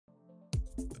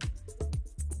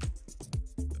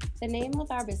The name of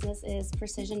our business is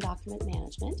Precision Document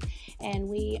Management, and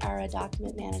we are a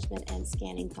document management and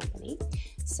scanning company.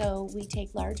 So we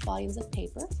take large volumes of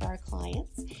paper for our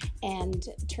clients and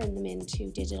turn them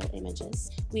into digital images.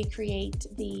 We create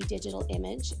the digital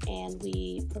image and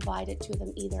we provide it to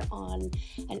them either on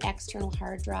an external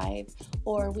hard drive,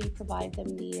 or we provide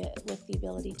them with the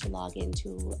ability to log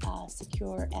into a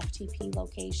secure FTP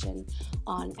location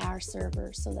on our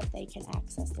server so that they can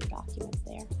access their documents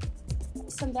there.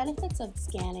 Some benefits of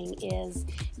scanning is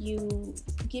you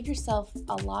give yourself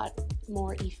a lot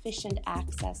more efficient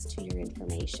access to your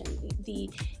information. The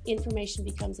information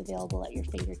becomes available at your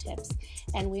fingertips,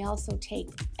 and we also we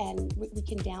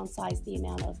can downsize the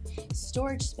amount of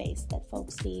storage space that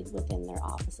folks need within their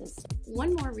offices.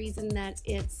 One more reason that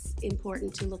it's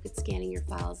important to look at scanning your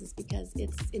files is because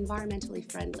it's environmentally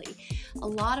friendly. A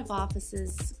lot of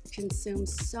offices consume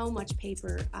so much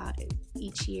paper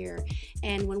each year,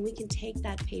 and when we can take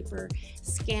that paper,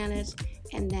 scan it,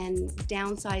 and then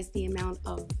downsize the amount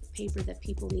of paper that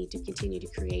people need to continue to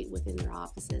create within their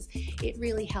offices, it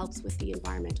really helps with the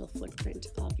environmental footprint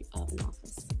of an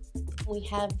office. We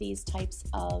have these types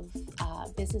of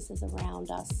businesses around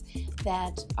us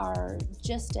that are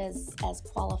just as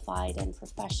qualified and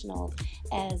professional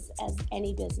as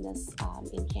any business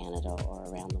in Canada or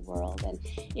around the world. And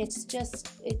it's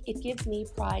just, it gives me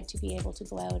pride to be able to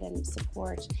go out and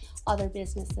support other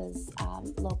businesses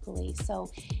locally. So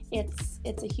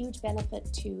it's a huge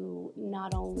benefit to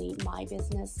not only my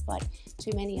business, but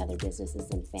to many other businesses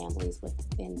and families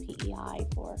within PEI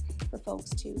for folks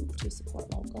to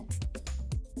support local.